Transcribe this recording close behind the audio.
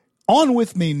On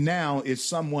with me now is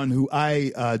someone who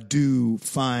I do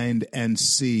find and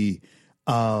see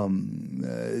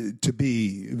to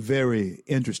be very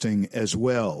interesting as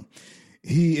well.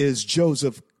 He is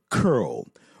Joseph Curl,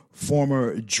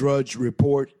 former Drudge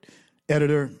Report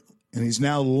editor, and he's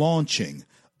now launching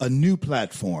a new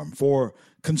platform for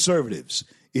conservatives.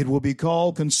 It will be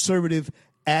called Conservative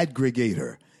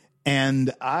Aggregator.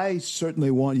 And I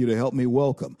certainly want you to help me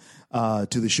welcome to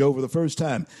the show for the first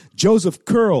time, Joseph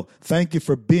Curl. Thank you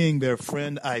for being there,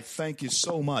 friend. I thank you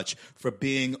so much for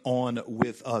being on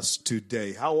with us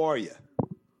today. How are you?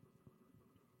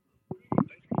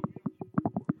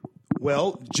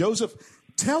 Well, Joseph,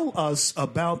 tell us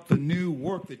about the new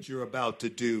work that you're about to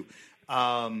do,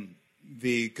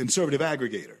 the Conservative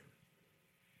Aggregator.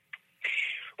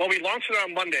 Well, we launched it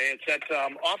on Monday. It's at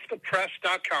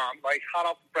offthepress.com, like hot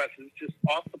off the presses, just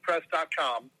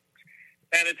offthepress.com.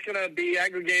 And it's going to be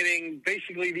aggregating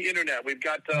basically the internet. We've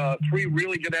got 3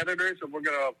 really good editors, and we're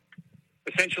going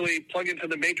to essentially plug into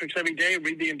the matrix every day,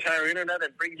 read the entire internet,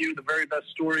 and bring you the very best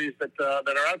stories that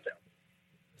are out there.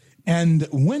 And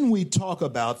when we talk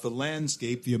about the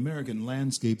landscape, the American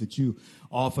landscape that you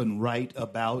often write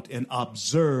about and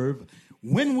observe,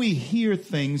 when we hear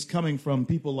things coming from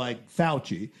people like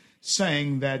Fauci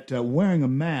saying that wearing a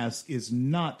mask is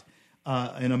not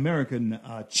an American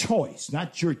choice,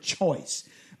 not your choice,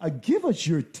 give us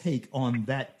your take on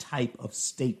that type of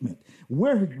statement.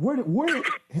 Where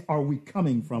are we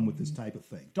coming from with this type of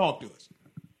thing? Talk to us.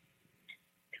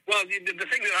 Well, the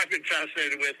thing that I've been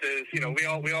fascinated with is,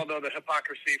 we all know the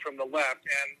hypocrisy from the left,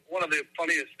 and one of the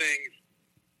funniest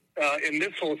things in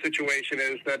this whole situation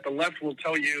is that the left will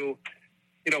tell you,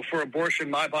 for abortion,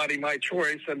 my body, my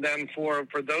choice. And then for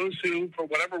those who, for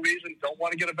whatever reason, don't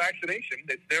want to get a vaccination,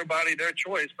 it's their body, their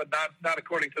choice, but not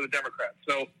according to the Democrats.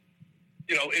 So,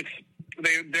 it's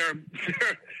their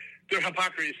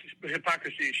hypocrisy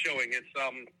is showing. It's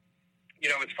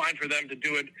it's fine for them to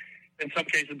do it in some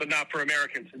cases, but not for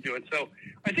Americans to do it. So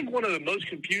I think one of the most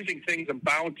confusing things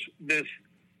about this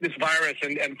virus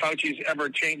and Fauci's ever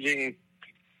changing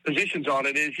positions on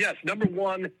it is, yes, number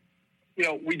one,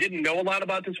 we didn't know a lot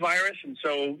about this virus, and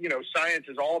so, science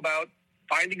is all about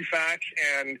finding facts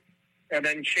and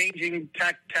then changing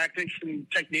tactics and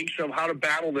techniques of how to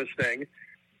battle this thing.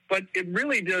 But it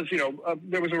really does,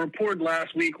 there was a report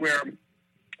last week where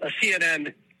a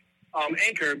CNN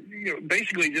anchor,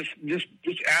 basically just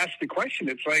asked the question.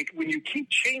 It's like, when you keep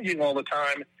changing all the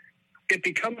time, it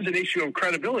becomes an issue of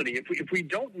credibility. If we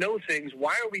don't know things,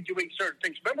 why are we doing certain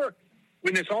things? Remember,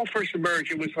 when this all first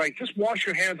emerged, it was like, just wash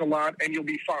your hands a lot and you'll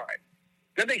be fine.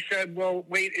 Then they said, well,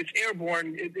 wait, it's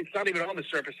airborne. It's not even on the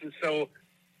surfaces, so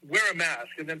wear a mask.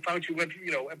 And then Fauci went,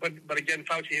 but again,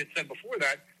 Fauci had said before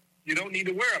that, you don't need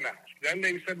to wear a mask. Then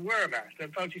they said, wear a mask. Then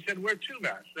Fauci said, wear 2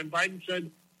 masks. Then Biden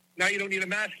said, now you don't need a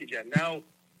mask again. Now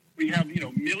we have,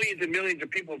 millions and millions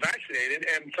of people vaccinated,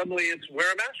 and suddenly it's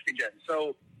wear a mask again.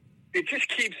 So it just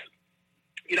keeps,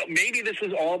 maybe this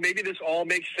all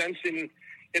makes sense in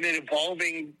an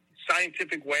evolving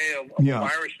scientific way of a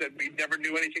virus that we never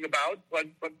knew anything about, but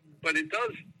it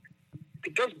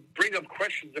does bring up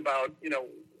questions about,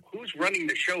 who's running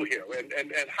the show here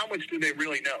and how much do they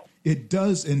really know? It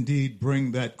does indeed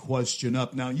bring that question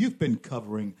up. Now, you've been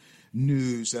covering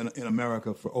news in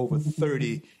America for over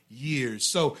 30 years,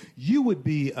 so you would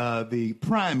be the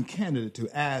prime candidate to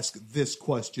ask this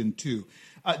question too.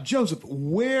 Joseph,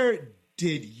 where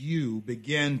did you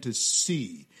begin to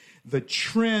see the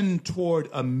trend toward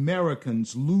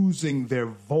Americans losing their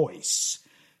voice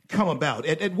come about?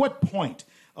 At what point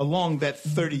along that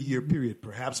 30-year period,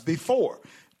 perhaps before?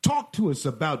 Talk to us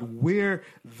about where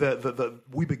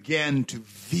we began to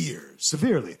veer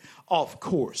severely off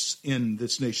course in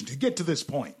this nation to get to this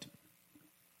point.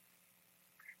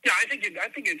 Yeah, I think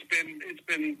it's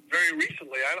been very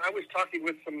recently. I was talking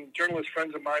with some journalist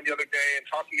friends of mine the other day and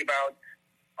talking about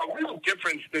a real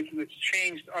difference that's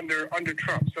changed under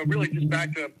Trump. So really just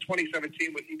back to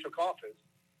 2017 when he took office,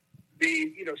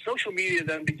 the social media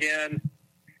then began,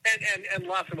 and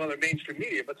lots of other mainstream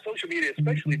media, but social media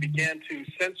especially began to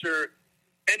censor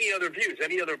any other views,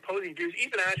 any other opposing views,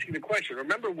 even asking the question.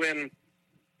 Remember when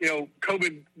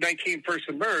COVID-19 first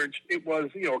emerged, it was,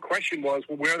 a question was,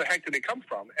 well, where the heck did it come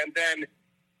from? And then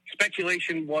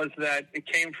speculation was that it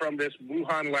came from this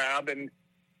Wuhan lab,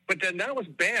 but then that was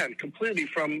banned completely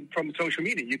from social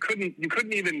media. You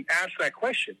couldn't even ask that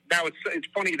question. Now it's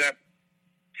funny that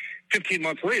 15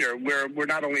 months later, we're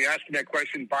not only asking that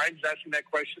question, Biden's asking that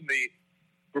question. The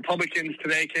Republicans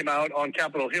today came out on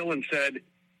Capitol Hill and said,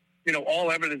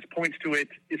 all evidence points to it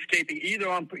escaping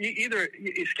either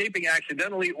escaping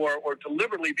accidentally or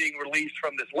deliberately being released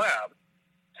from this lab.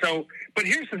 So, but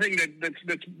here's the thing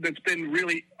that's been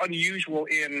really unusual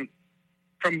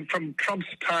from Trump's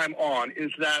time on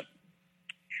is that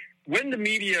when the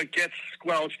media gets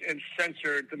squelched and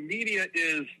censored, the media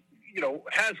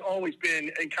has always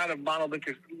been a kind of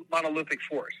monolithic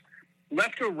force.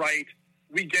 Left or right,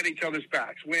 we get each other's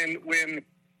backs. When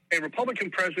a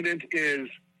Republican president is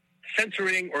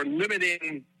censoring or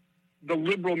limiting the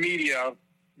liberal media,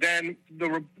 then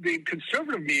the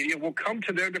conservative media will come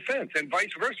to their defense, and vice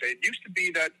versa. It used to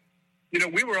be that,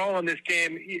 we were all on this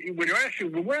game. When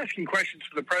we're asking questions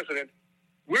to the president,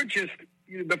 we're just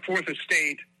the fourth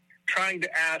estate trying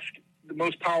to ask the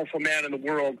most powerful man in the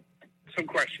world some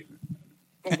questions.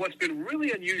 But what's been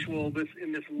really unusual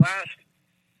in this last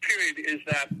period is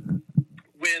that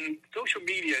when social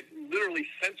media literally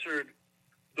censored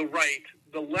the right,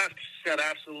 the left said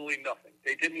absolutely nothing.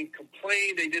 They didn't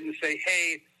complain. They didn't say,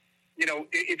 hey,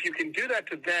 if you can do that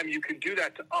to them, you can do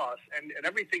that to us. And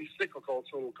everything's cyclical,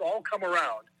 so it'll all come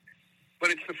around.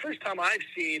 But it's the first time I've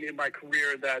seen in my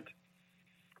career that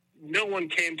no one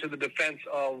came to the defense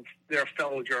of their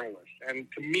fellow journalists. And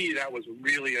to me, that was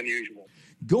really unusual.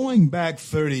 Going back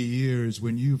 30 years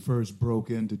when you first broke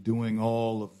into doing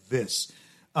all of this,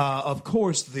 of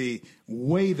course, the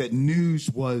way that news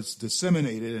was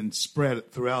disseminated and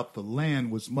spread throughout the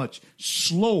land was much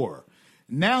slower.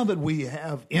 Now that we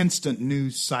have instant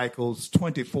news cycles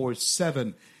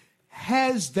 24/7,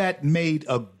 has that made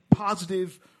a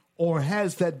positive or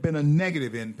has that been a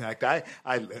negative impact? I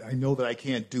know that I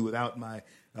can't do without my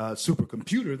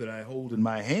supercomputer that I hold in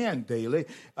my hand daily.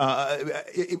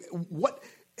 What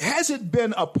has it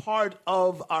been a part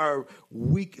of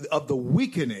the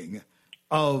weakening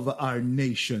of our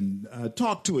nation?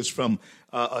 Talk to us from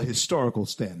a historical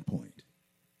standpoint.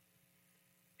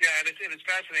 Yeah, and it's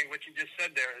fascinating what you just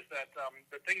said there is that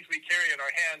the things we carry in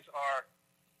our hands are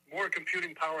more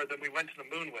computing power than we went to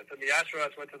the moon with, and the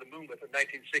astronauts went to the moon with in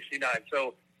 1969.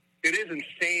 So it is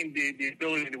insane the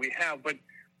ability that we have. But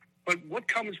what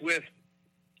comes with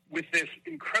this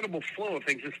incredible flow of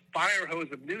things, this fire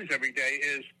hose of news every day,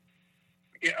 is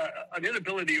an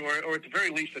inability or at the very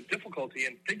least a difficulty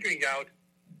in figuring out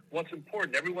what's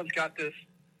important. Everyone's got this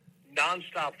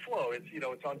nonstop flow. It's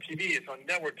on TV, it's on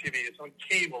network TV, it's on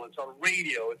cable, it's on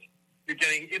radio. You're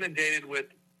getting inundated with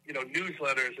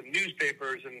newsletters and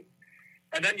newspapers,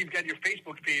 and then you've got your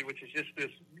Facebook feed, which is just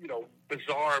this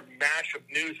bizarre mash of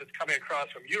news that's coming across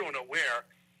from you don't know where.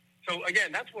 So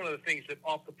again, that's one of the things that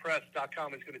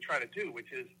offthepress.com is going to try to do,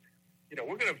 which is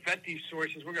we're going to vet these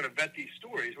sources, we're going to vet these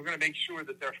stories, we're going to make sure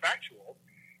that they're factual,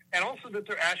 and also that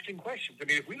they're asking questions. I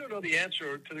mean, if we don't know the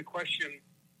answer to the question,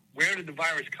 where did the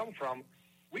virus come from?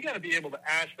 We got to be able to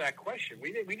ask that question.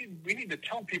 We need to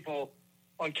tell people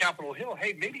on Capitol Hill,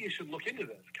 hey, maybe you should look into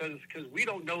this because we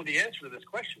don't know the answer to this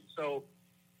question. So,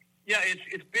 yeah,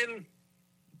 it's been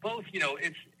both.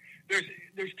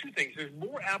 There's two things. There's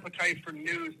more appetite for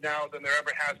news now than there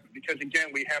ever has been because again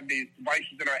we have these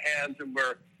devices in our hands and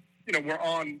we're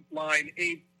online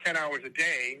 8-10 hours a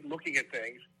day looking at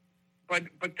things. But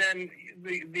then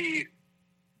the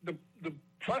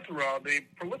plethora, the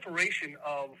proliferation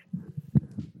of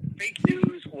fake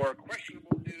news or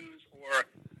questionable news or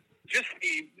just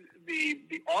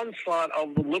the onslaught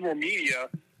of the liberal media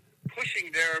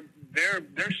pushing their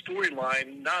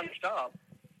storyline nonstop.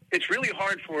 It's really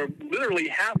hard for literally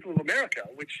half of America,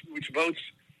 which votes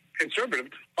conservative,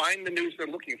 to find the news they're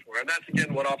looking for, and that's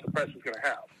again what Off the Press is going to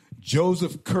have.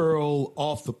 Joseph Curl,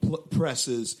 Off the Press.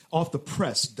 Give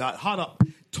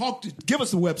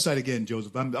us the website again,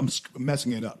 Joseph. I'm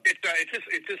messing it up. It's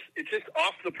just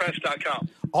offthepress.com.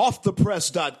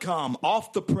 Offthepress.com.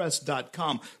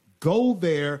 Offthepress.com. Go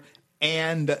there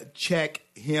and check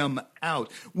him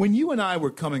out. When you and I were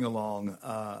coming along,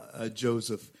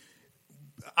 Joseph,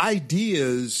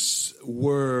 ideas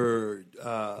were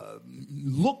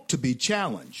looked to be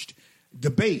challenged.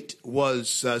 Debate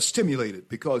was stimulated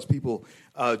because people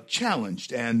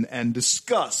challenged and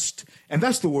discussed, and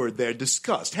that's the word there,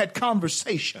 discussed, had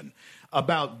conversation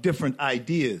about different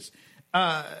ideas.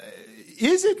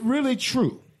 Is it really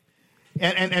true?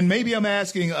 And maybe I'm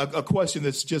asking a question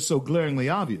that's just so glaringly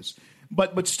obvious,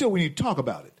 but still we need to talk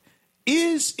about it.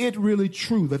 Is it really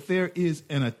true that there is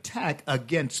an attack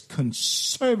against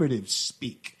conservative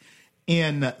speak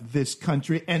in this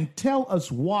country? And tell us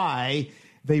why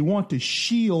they want to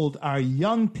shield our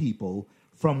young people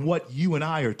from what you and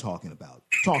I are talking about.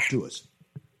 Talk to us.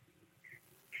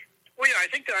 Well, yeah, I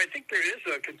think there is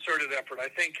a concerted effort. I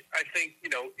think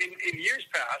in years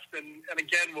past, and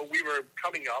again when we were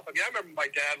coming up. I mean, I remember my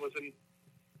dad was in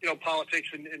politics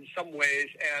in some ways,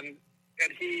 and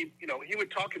he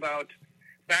would talk about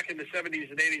back in the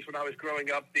 70s and 80s when I was growing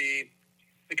up the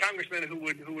the congressmen who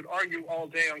would argue all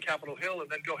day on Capitol Hill and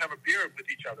then go have a beer with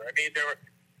each other. I mean,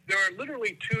 there are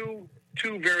literally two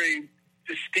very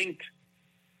distinct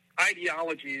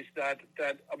ideologies that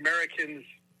Americans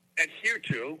adhere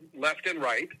to, left and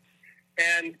right.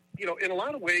 And, in a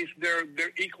lot of ways, they're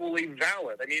equally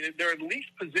valid. I mean, there are at least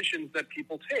positions that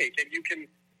people take, and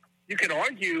you can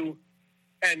argue,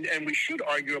 and we should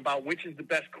argue about which is the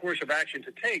best course of action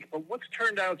to take. But what's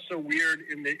turned out so weird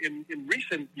in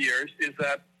recent years is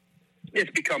that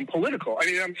it's become political. I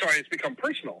mean, I'm sorry, it's become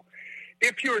personal.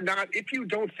 If you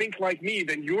don't think like me,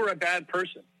 then you're a bad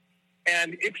person.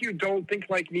 And if you don't think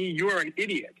like me, you're an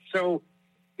idiot. So,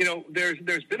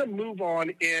 there's been a move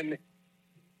on in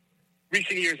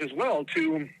recent years as well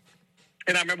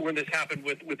and I remember when this happened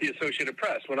with the Associated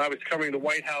Press, when I was covering the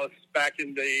White House back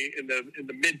in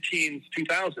the mid-teens,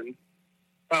 2000,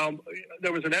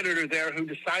 there was an editor there who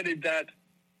decided that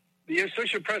the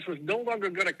Associated Press was no longer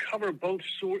going to cover both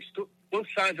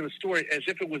sides of a story as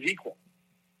if it was equal.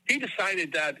 He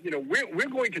decided that, we're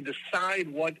going to decide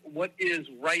what is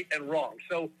right and wrong.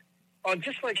 So on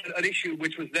just like an issue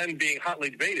which was then being hotly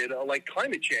debated, like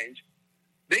climate change,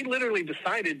 they literally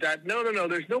decided that, no,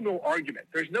 there's no more argument.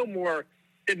 There's no more,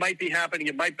 it might be happening,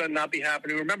 it might not be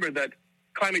happening. Remember that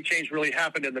climate change really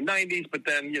happened in the 90s, but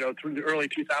then, through the early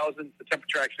 2000s, the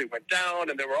temperature actually went down,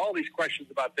 and there were all these questions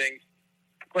about things.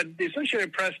 But the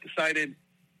Associated Press decided,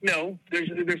 no, there's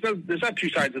not two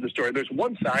sides of the story. There's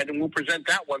one side, and we'll present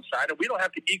that one side, and we don't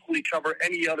have to equally cover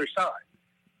any other side.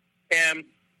 And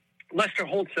Lester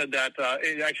Holt said that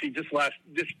actually just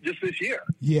this year.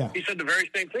 Yeah, he said the very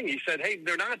same thing. He said, "Hey,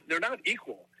 they're not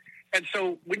equal." And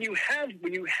so when you have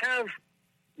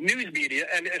news media,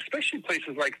 and especially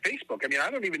places like Facebook, I mean,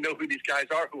 I don't even know who these guys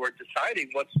are who are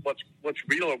deciding what's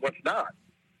real or what's not.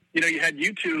 You had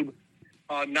YouTube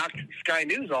knock Sky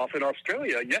News off in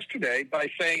Australia yesterday by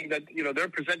saying that they're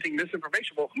presenting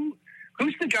misinformation. Well,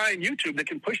 who's the guy on YouTube that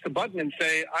can push the button and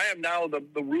say, I am now the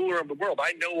ruler of the world.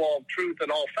 I know all truth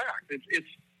and all facts. It's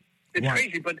right.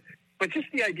 Crazy. But just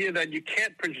the idea that you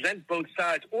can't present both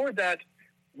sides, or that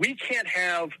we can't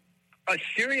have a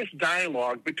serious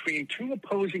dialogue between two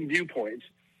opposing viewpoints,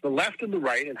 the left and the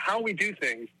right, and how we do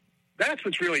things, that's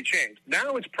what's really changed.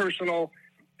 Now it's personal,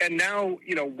 and now,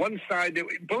 both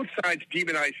sides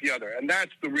demonize the other, and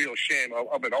that's the real shame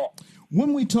of it all.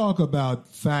 When we talk about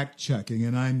fact-checking,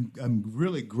 and I'm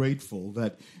really grateful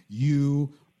that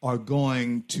you are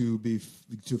going to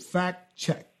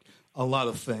fact-check a lot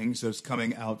of things that's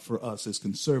coming out for us as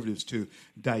conservatives to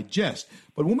digest.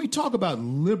 But when we talk about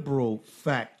liberal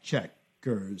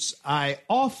fact-checkers, I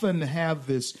often have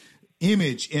this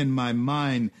image in my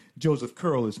mind. Joseph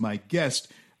Curl is my guest.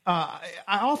 I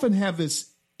often have this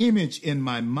image in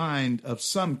my mind of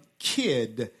some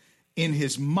kid in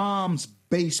his mom's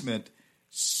basement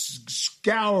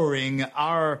scouring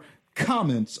our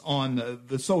comments on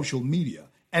the social media.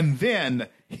 And then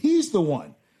he's the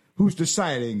one who's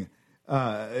deciding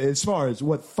as far as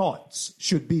what thoughts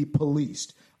should be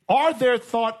policed. Are there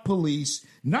thought police,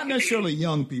 not necessarily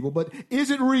young people, but is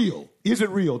it real? Is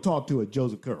it real? Talk to it,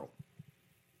 Joseph Curl.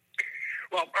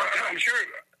 Well, I'm sure,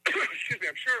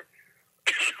 I'm sure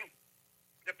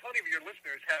that plenty of your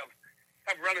listeners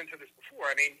have run into this before.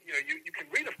 I mean, you can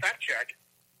read a fact check,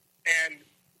 and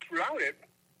throughout it,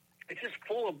 it's just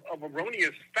full of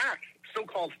erroneous facts,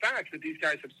 so-called facts that these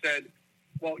guys have said,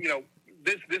 well,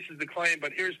 this is the claim,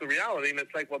 but here's the reality. And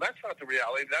it's like, well, that's not the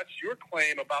reality. That's your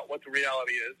claim about what the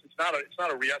reality is. It's not a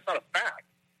fact.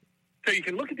 So you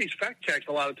can look at these fact checks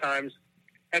a lot of times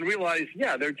and realize,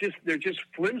 yeah, they're just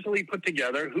flimsily put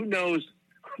together. Who knows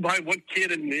by what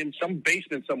kid in some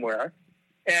basement somewhere.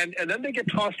 And then they get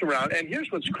tossed around. And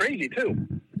here's what's crazy, too,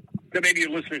 that maybe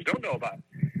your listeners don't know about.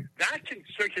 That can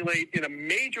circulate in a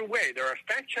major way. There are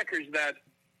fact checkers that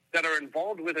are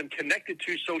involved with and connected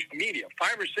to social media,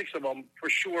 5 or 6 of them for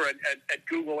sure at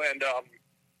Google and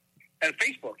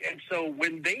Facebook. And so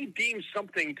when they deem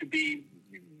something to be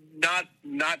not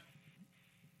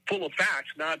full of facts,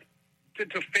 not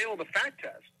to fail the fact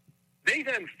test, they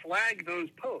then flag those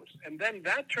posts. And then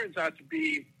that turns out to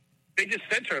be, they just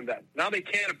censor them. Now they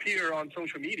can't appear on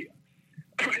social media.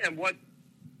 and what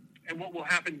will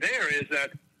happen there is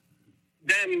that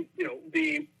then,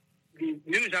 the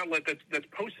news outlet that's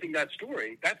posting that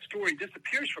story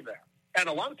disappears from there. And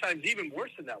a lot of times, even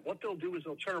worse than that, what they'll do is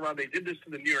they'll turn around. They did this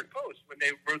to the New York Post when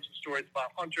they wrote some stories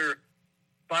about Hunter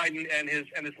Biden and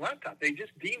his laptop. They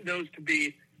just deemed those to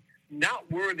be not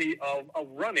worthy of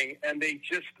running, and they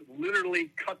just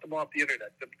literally cut them off the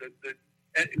internet.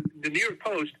 The New York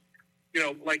Post,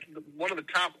 like one of the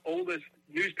top oldest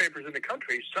newspapers in the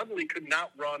country, suddenly could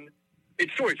not run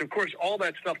its stories. Of course, all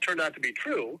that stuff turned out to be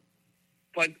true.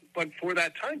 But for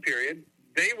that time period,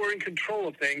 they were in control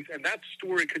of things, and that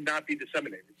story could not be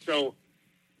disseminated. So,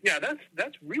 yeah,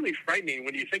 that's really frightening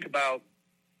when you think about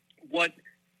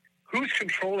who's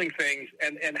controlling things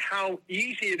and how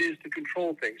easy it is to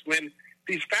control things. When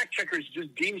these fact checkers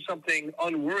just deem something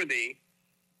unworthy,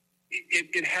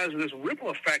 it has this ripple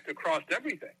effect across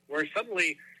everything, where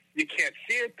suddenly you can't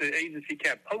see it, the agency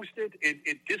can't post it,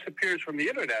 it disappears from the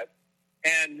internet,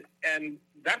 and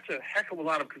that's a heck of a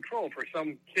lot of control for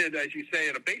some kid, as you say,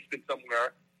 in a basement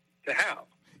somewhere to have.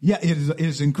 Yeah, it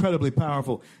is incredibly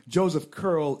powerful. Joseph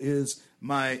Curl is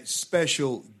my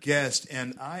special guest,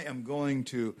 and I am going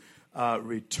to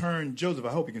return. Joseph,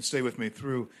 I hope you can stay with me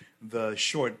through the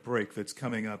short break that's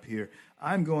coming up here.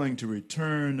 I'm going to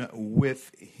return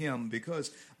with him because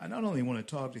I not only want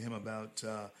to talk to him about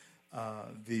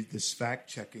this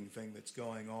fact-checking thing that's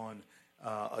going on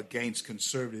against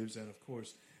conservatives, and, of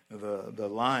course,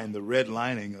 the red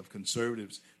lining of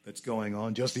conservatives that's going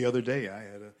on. Just the other day, I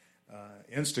had an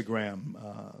Instagram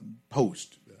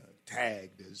post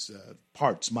tagged as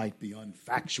parts might be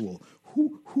unfactual.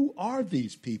 Who are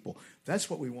these people? That's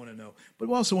what we want to know. But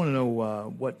we also want to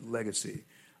know what legacy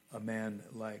a man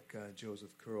like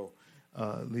Joseph Curl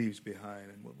leaves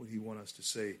behind, and what would he want us to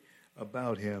say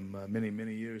about him many,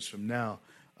 many years from now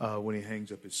when he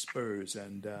hangs up his spurs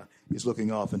and is looking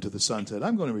off into the sunset.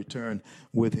 I'm going to return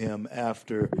with him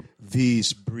after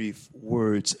these brief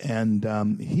words, and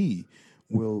he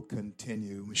will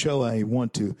continue. Michelle, I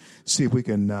want to see if we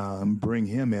can bring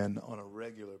him in on a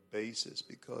regular basis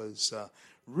because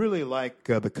really like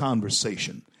the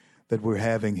conversation that we're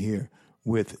having here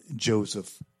with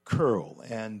Joseph Curl.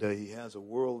 And he has a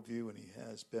worldview, and he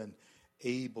has been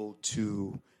able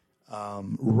to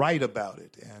write about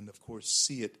it and, of course,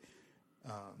 see it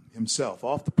himself.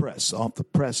 Off the press.com.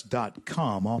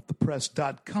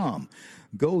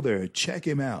 Go there, check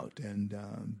him out, and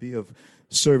be of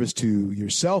service to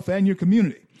yourself and your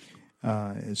community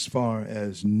as far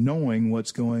as knowing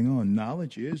what's going on.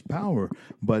 Knowledge is power,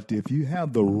 but if you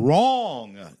have the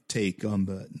wrong take on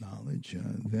the knowledge,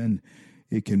 then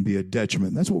it can be a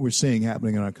detriment. That's what we're seeing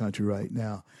happening in our country right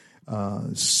now.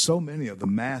 So many of the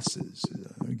masses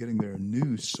are getting their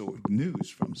news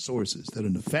from sources that are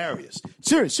nefarious.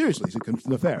 Seriously,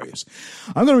 nefarious.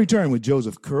 I'm going to return with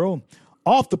Joseph Curl,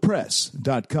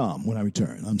 offthepress.com. When I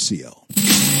return, I'm CL.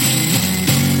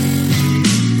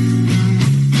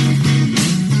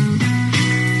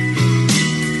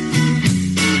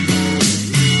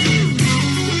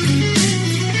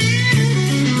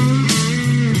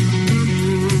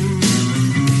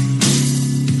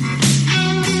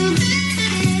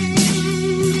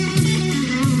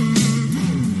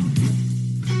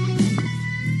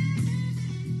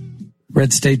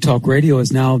 Red State Talk Radio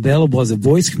is now available as a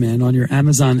voice command on your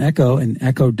Amazon Echo and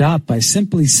Echo Dot by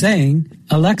simply saying,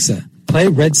 Alexa, play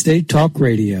Red State Talk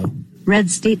Radio.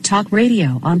 Red State Talk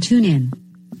Radio on TuneIn.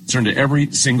 Concern to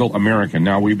every single American.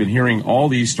 Now, we've been hearing all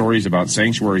these stories about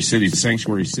sanctuary cities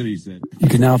that... You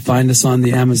can now find us on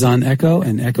the Amazon Echo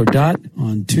and Echo Dot,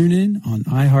 on TuneIn, on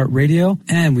iHeartRadio,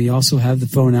 and we also have the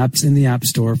phone apps in the App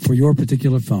Store for your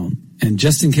particular phone. And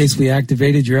just in case we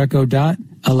activated your Echo Dot,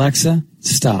 Alexa,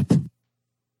 stop.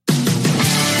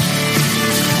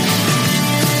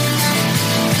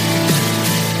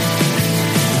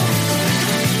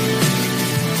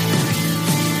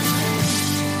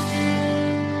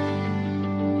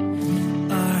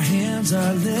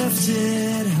 Are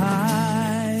lifted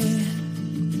high.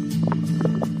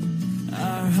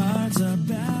 Our hearts are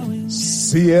bowing.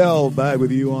 CL back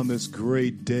with you on this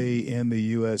great day in the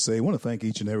USA. I want to thank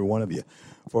each and every one of you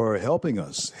for helping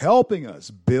us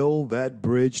build that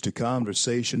bridge to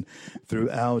conversation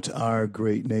throughout our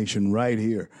great nation right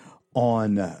here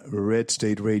on Red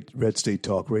State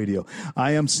Talk Radio.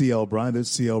 I am CL Bryant. This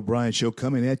is CL Bryant Show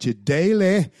coming at you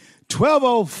daily.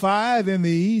 12:05 in the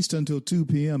East until 2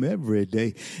 p.m. every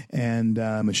day. And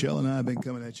Michelle and I have been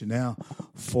coming at you now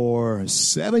for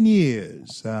 7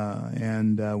 years.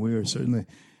 And we are certainly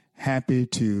happy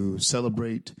to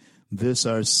celebrate this,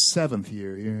 our 7th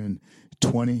year here in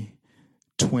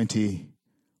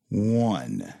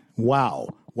 2021.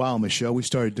 Wow, Michelle, we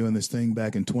started doing this thing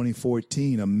back in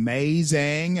 2014.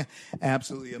 Amazing.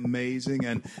 Absolutely amazing.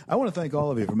 And I want to thank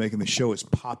all of you for making the show as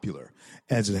popular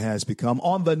as it has become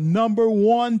on the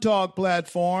 #1 talk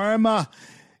platform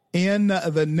in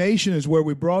the nation is where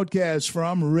we broadcast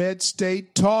from, Red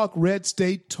State Talk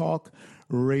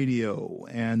Radio.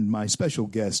 And my special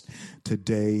guest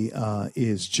today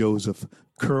is Joseph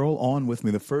Curl. On with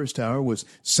me the first hour was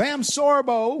Sam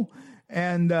Sorbo.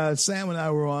 And Sam and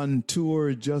I were on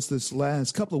tour just this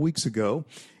last couple of weeks ago,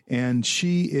 and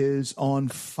she is on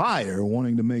fire,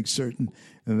 wanting to make certain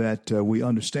that we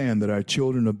understand that our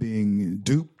children are being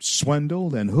duped,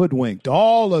 swindled, and hoodwinked.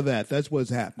 All of that. That's what's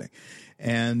happening.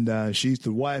 And she's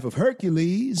the wife of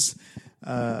Hercules,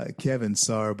 Kevin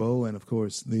Sorbo, and, of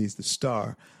course, he's the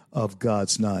star of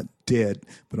God's Not Dead.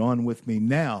 But on with me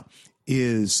now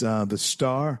is the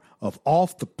star of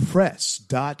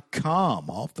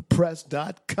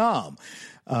offthepress.com,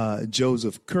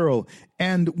 Joseph Curl.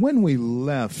 And when we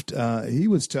left, he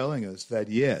was telling us that,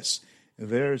 yes,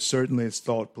 there certainly is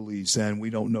thought police, and we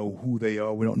don't know who they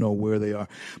are. We don't know where they are.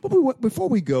 But before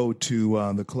we go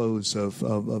to the close of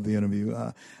the interview,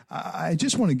 I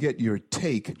just want to get your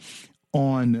take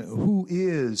on who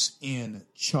is in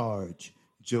charge,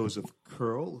 Joseph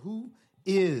Curl. Who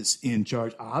is in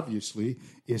charge? Obviously,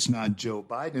 it's not Joe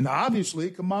Biden. And obviously,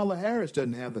 Kamala Harris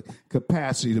doesn't have the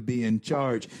capacity to be in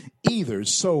charge either.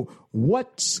 So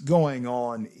what's going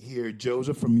on here,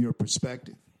 Joseph, from your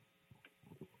perspective?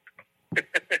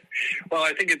 Well,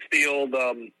 I think it's the old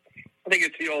adage,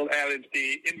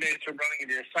 the inmates are running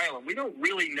the asylum. We don't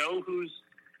really know who's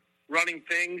running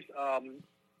things,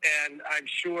 and I'm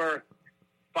sure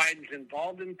Biden's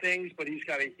involved in things, but he's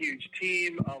got a huge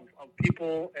team of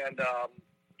people, and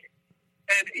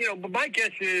but my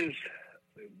guess is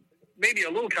maybe a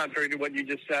little contrary to what you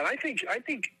just said. I think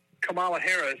Kamala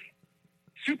Harris,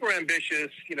 super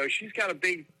ambitious. She's got a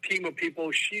big team of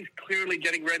people. She's clearly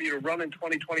getting ready to run in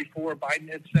 2024.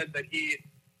 Biden had said that he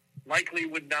likely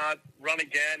would not run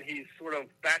again. He's sort of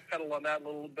backpedaled on that a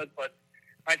little bit, but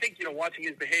I think watching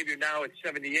his behavior now at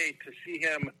 78, to see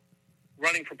him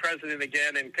running for president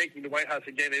again and taking the White House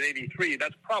again at 83,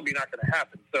 that's probably not going to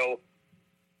happen. So,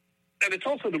 and it's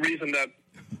also the reason that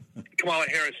Kamala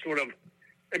Harris sort of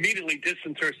immediately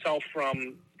distanced herself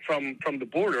from the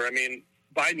border. I mean,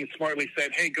 Biden smartly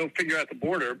said, "Hey, go figure out the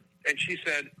border," and she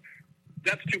said,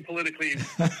 "That's too politically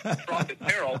fraught and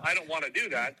peril. I don't want to do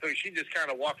that." So she just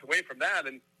kind of walked away from that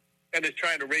and is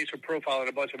trying to raise her profile in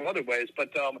a bunch of other ways.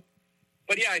 But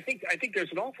yeah, I think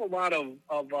there's an awful lot of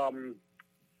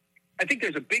I think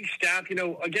there's a big staff.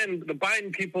 Again, the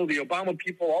Biden people, the Obama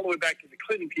people, all the way back to the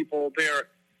Clinton people, they're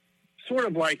sort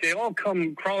of like they all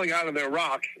come crawling out of their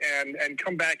rocks and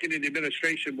come back into the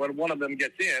administration when one of them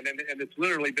gets in. And it's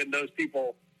literally been those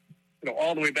people,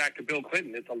 all the way back to Bill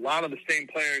Clinton. It's a lot of the same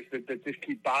players that just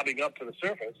keep bobbing up to the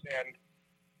surface.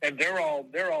 And they're all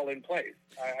in place.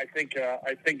 I think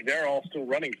they're all still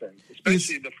running things,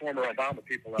 especially the former Obama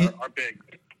people are big.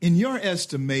 In your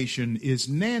estimation, is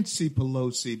Nancy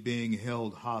Pelosi being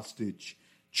held hostage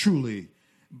truly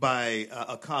by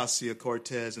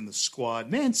Ocasio-Cortez and the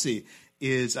squad? Nancy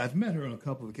is, I've met her on a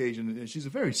couple of occasions, and she's a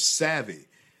very savvy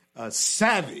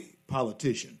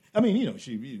politician. I mean,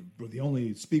 she the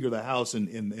only Speaker of the House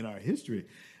in our history,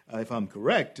 if I'm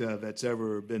correct, that's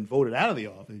ever been voted out of the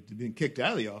office, been kicked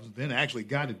out of the office, then actually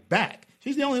got it back.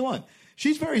 She's the only one.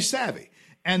 She's very savvy.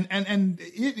 And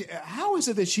how is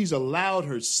it that she's allowed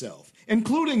herself,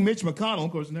 including Mitch McConnell?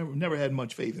 Of course, never had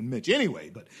much faith in Mitch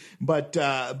anyway. But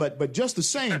just the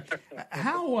same,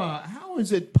 how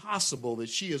is it possible that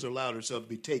she has allowed herself to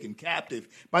be taken captive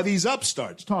by these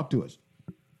upstarts? Talk to us.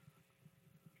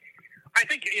 I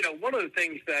think one of the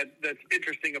things that's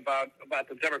interesting about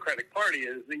the Democratic Party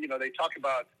is that, they talk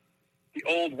about the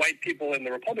old white people in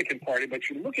the Republican Party,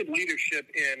 but you look at leadership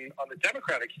on the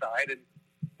Democratic side, and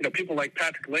people like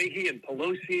Patrick Leahy and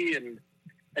Pelosi and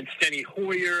Steny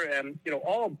Hoyer and,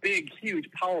 all big, huge,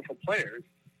 powerful players,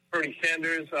 Bernie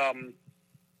Sanders,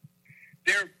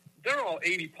 they're all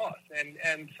 80 plus.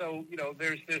 And so,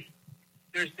 there's this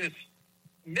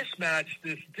mismatch,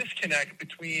 this disconnect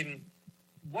between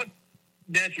what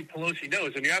Nancy Pelosi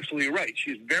knows. And you're absolutely right.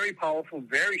 She's very powerful,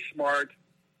 very smart.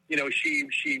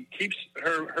 She keeps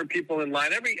her people in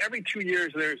line. Every 2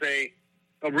 years, there's a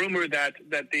rumor that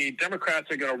the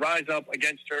Democrats are going to rise up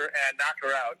against her and knock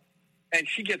her out. And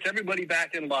she gets everybody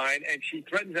back in line, and she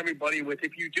threatens everybody with,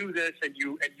 if you do this and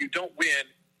you don't win,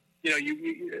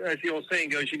 you as the old saying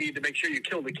goes, you need to make sure you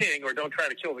kill the king or don't try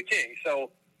to kill the king. So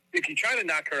if you try to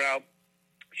knock her out,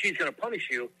 she's going to punish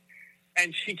you.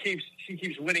 And she keeps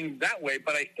winning that way.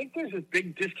 But I think there's this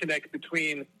big disconnect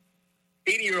between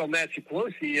 80-year-old Nancy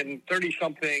Pelosi and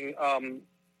 30-something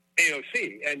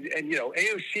AOC. And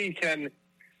AOC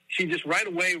she just right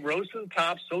away rose to the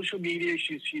top, social media.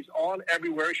 She's on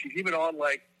everywhere. She's even on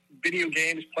video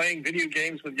games, playing video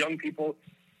games with young people.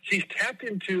 She's tapped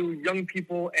into young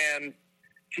people, and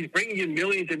she's bringing in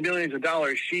millions and millions of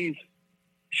dollars. She's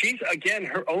again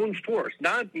her own force,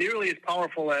 not nearly as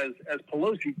powerful as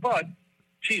Pelosi, but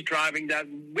she's driving that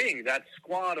wing, that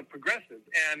squad of progressives.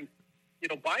 And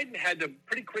Biden had to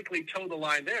pretty quickly toe the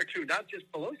line there too. Not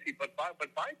just Pelosi, but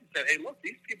Biden said, "Hey, look,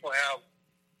 these people have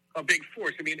a big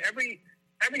force." I mean, every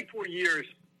 4 years,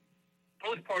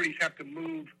 both parties have to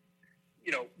move.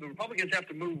 The Republicans have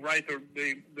to move right,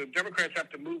 the Democrats have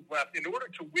to move left in order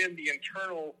to win the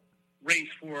internal race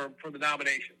for the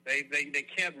nomination. They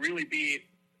can't really be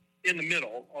in the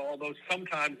middle, although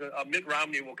sometimes a Mitt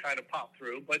Romney will kind of pop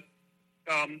through. But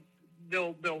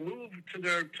they'll move to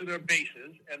their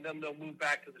bases, and then they'll move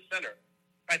back to the center.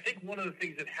 I think one of the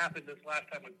things that happened this last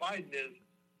time with Biden is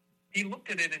he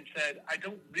looked at it and said, "I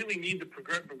don't really need the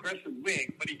progressive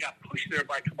wing," but he got pushed there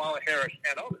by Kamala Harris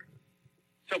and others.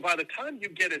 So by the time you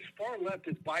get as far left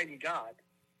as Biden got,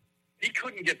 he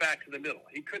couldn't get back to the middle.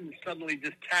 He couldn't suddenly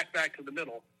just tack back to the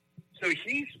middle. So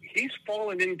he's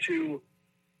fallen into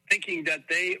thinking that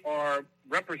they are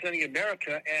representing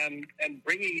America and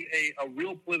bringing a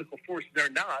real political force. They're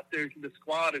not. There's the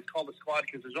squad. It's called the squad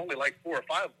because there's only like 4 or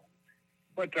 5 of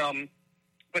them.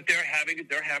 But they're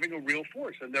having a real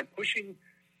force, and they're pushing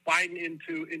Biden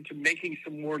into making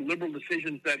some more liberal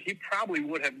decisions that he probably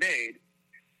would have made.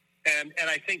 And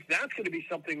I think that's going to be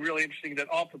something really interesting that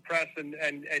Off the Press and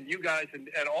you guys and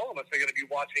all of us are going to be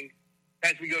watching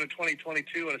as we go to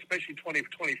 2022 and especially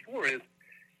 2024 is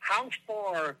how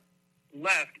far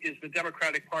left is the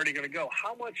Democratic Party going to go?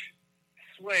 How much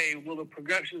sway will the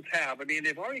progressives have? I mean,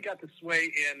 they've already got the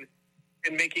sway in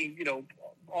making,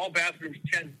 all bathrooms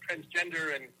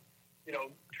transgender and,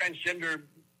 transgender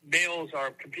males are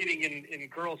competing in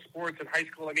girls' sports in high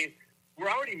school. I mean, we're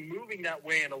already moving that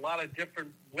way in a lot of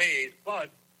different ways,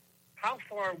 but how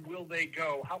far will they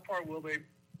go? How far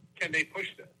can they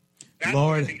push this? That's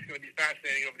what I think is going to be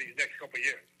fascinating over these next couple of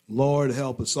years. Lord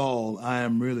help us all. I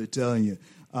am really telling you.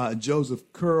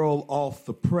 Joseph Curl, Off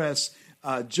the Press.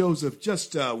 Joseph,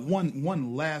 just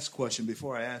one last question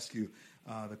before I ask you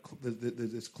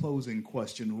this closing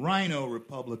question. Rhino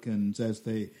Republicans, as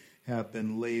they have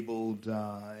been labeled,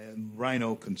 and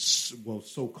Rhino,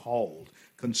 so-called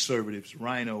conservatives,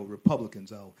 Rhino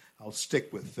Republicans. I'll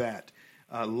stick with that.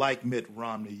 Like Mitt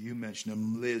Romney, you mentioned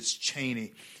them, Liz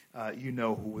Cheney, you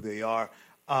know who they are.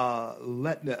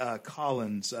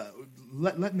 Collins,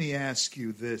 let me ask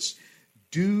you this: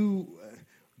 who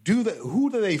do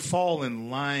they fall in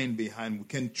line behind?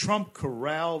 Can Trump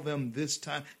corral them this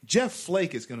time? Jeff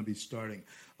Flake is going to be starting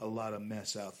a lot of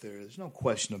mess out there. There's no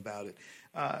question about it.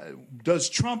 Does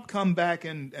Trump come back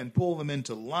and pull them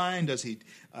into line? Does he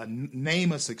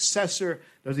name a successor?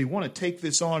 Does he want to take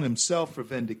this on himself for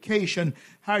vindication?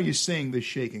 How are you seeing this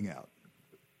shaking out?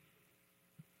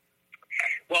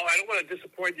 Well, I don't want to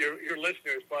disappoint your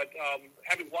listeners, but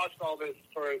having watched all this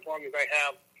for as long as I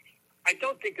have, I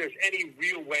don't think there's any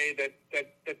real way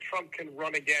that Trump can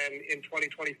run again in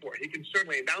 2024. He can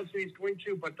certainly announce that he's going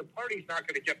to, but the party's not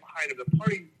going to get behind him. The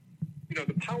party,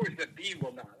 the powers that be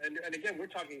will not. And again, we're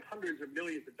talking hundreds of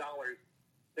millions of dollars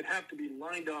that have to be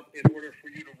lined up in order for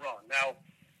you to run. Now,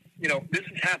 this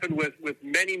has happened with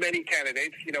many, many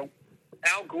candidates.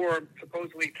 Al Gore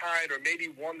supposedly tied or maybe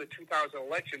won the 2000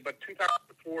 election, but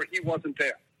 2004, he wasn't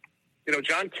there.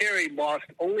 John Kerry lost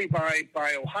only by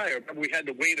Ohio. Remember, we had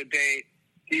to wait a day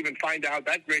to even find out.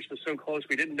 That race was so close,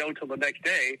 we didn't know till the next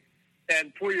day.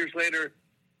 And 4 years later,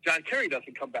 John Kerry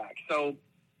doesn't come back. So,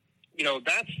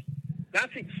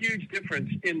 that's a huge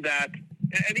difference in that.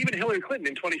 And even Hillary Clinton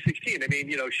in 2016, I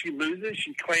mean, she loses.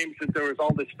 She claims that there was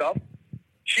all this stuff.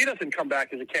 She doesn't come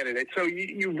back as a candidate. So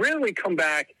you rarely come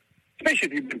back, especially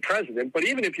if you've been president, but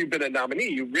even if you've been a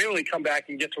nominee, you rarely come back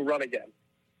and get to run again.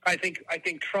 I think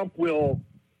Trump will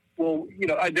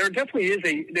there definitely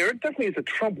is a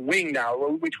Trump wing now,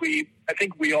 which I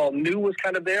think we all knew was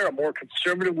kind of there, a more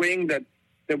conservative wing that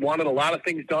wanted a lot of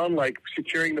things done, like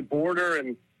securing the border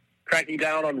and cracking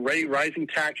down on rising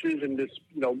taxes and this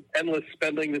endless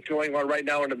spending that's going on right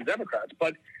now under the Democrats.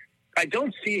 But I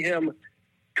don't see him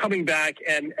coming back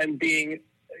and being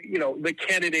the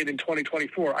candidate in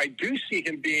 2024. I do see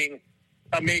him being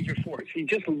a major force. He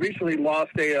just recently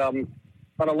lost an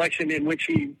election in which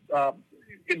he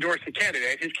endorsed a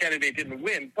candidate. His candidate didn't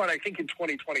win, but I think in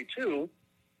 2022,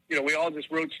 we all just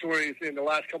wrote stories in the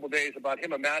last couple of days about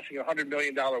him amassing a $100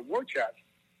 million war chest.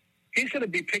 He's going to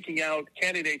be picking out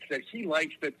candidates that he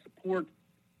likes that support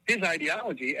his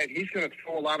ideology, and he's going to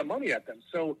throw a lot of money at them.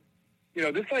 So,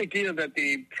 this idea that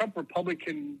the Trump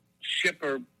Republican ship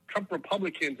or Trump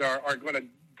Republicans are going to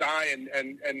die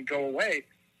and go away,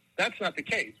 that's not the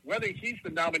case. Whether he's the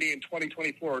nominee in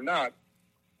 2024 or not,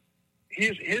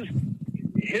 his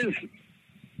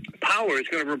power is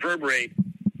going to reverberate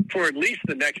for at least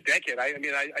the next decade. I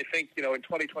think, in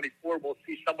 2024 we'll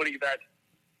see somebody that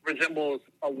resembles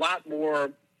a lot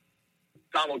more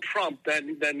Donald Trump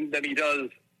than he does,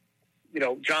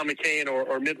 John McCain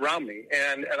or Mitt Romney.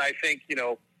 And I think,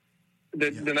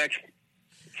 the next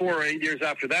 4 or 8 years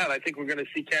after that, I think we're going to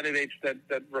see candidates that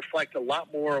reflect a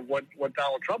lot more of what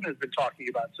Donald Trump has been talking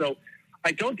about. So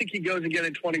I don't think he goes again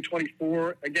in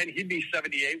 2024. Again, he'd be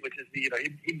 78, which is he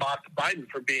mocked Biden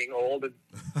for being old, and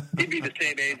he'd be the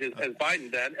same age as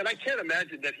Biden then. And I can't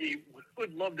imagine that he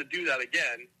would love to do that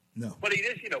again. No. But he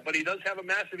is, but he does have a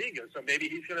massive ego. So maybe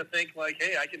he's going to think like,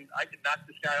 hey, I can knock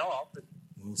this guy off. And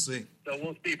we'll see. So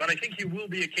we'll see. But I think he will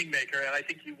be a kingmaker, and I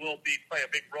think he will play a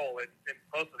big role in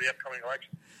both of the upcoming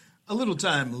elections. A little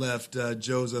time left,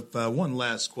 Joseph. One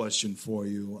last question for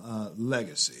you.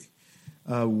 Legacy.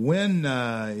 When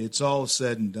it's all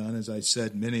said and done, as I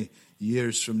said, many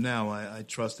years from now, I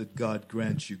trust that God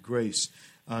grants you grace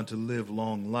to live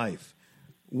long life.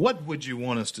 What would you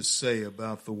want us to say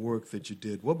about the work that you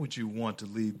did? What would you want to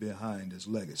leave behind as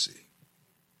legacy?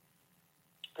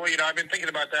 Well, I've been thinking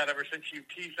about that ever since you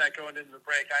teased that going into the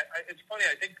break. It's funny.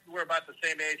 I think we're about the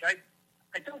same age. I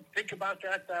don't think about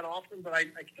that often, but I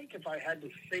think if I had to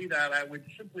say that, I would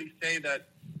simply say that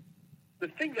the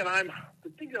thing that I'm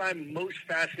most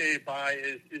fascinated by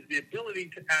is the ability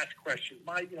to ask questions.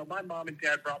 My mom and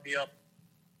dad brought me up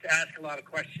to ask a lot of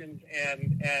questions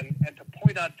and to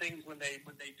point out things when they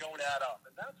don't add up.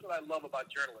 And that's what I love about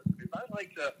journalism. Is I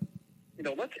like to,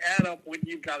 let's add up what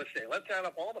you've got to say. Let's add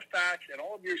up all the facts and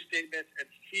all of your statements and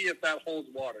see if that holds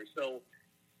water. So,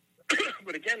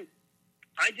 but again,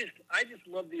 I just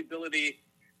love the ability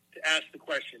to ask the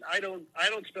question. I don't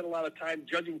spend a lot of time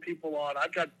judging people on.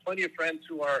 I've got plenty of friends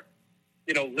who are,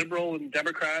 liberal and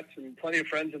Democrats, and plenty of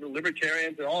friends that are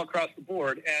libertarians, and all across the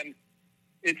board. And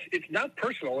it's not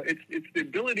personal. It's the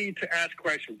ability to ask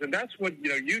questions, and that's what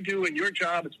you do in your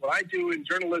job. It's what I do in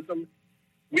journalism.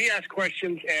 We ask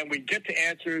questions and we get to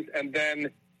answers, and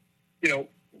then the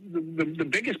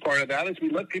biggest part of that is we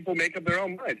let people make up their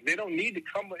own minds. They don't need to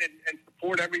come and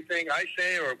support everything I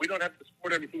say, or we don't have to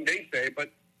support everything they say,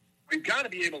 but we've got to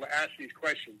be able to ask these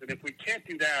questions. And if we can't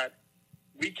do that,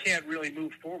 we can't really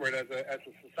move forward as a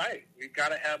society. We've got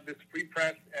to have this free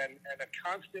press and a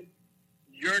constant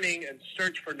yearning and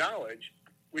search for knowledge,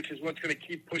 which is what's going to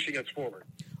keep pushing us forward.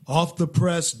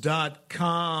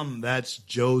 Offthepress.com. That's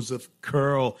Joseph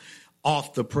Curl.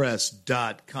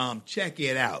 Offthepress.com. Check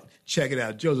it out.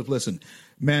 Joseph, listen,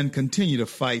 man, continue to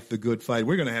fight the good fight.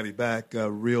 We're going to have you back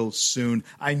real soon.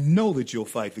 I know that you'll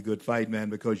fight the good fight, man,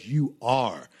 because you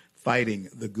are fighting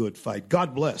the good fight.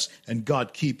 God bless and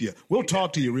God keep you. We'll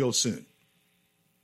talk to you real soon.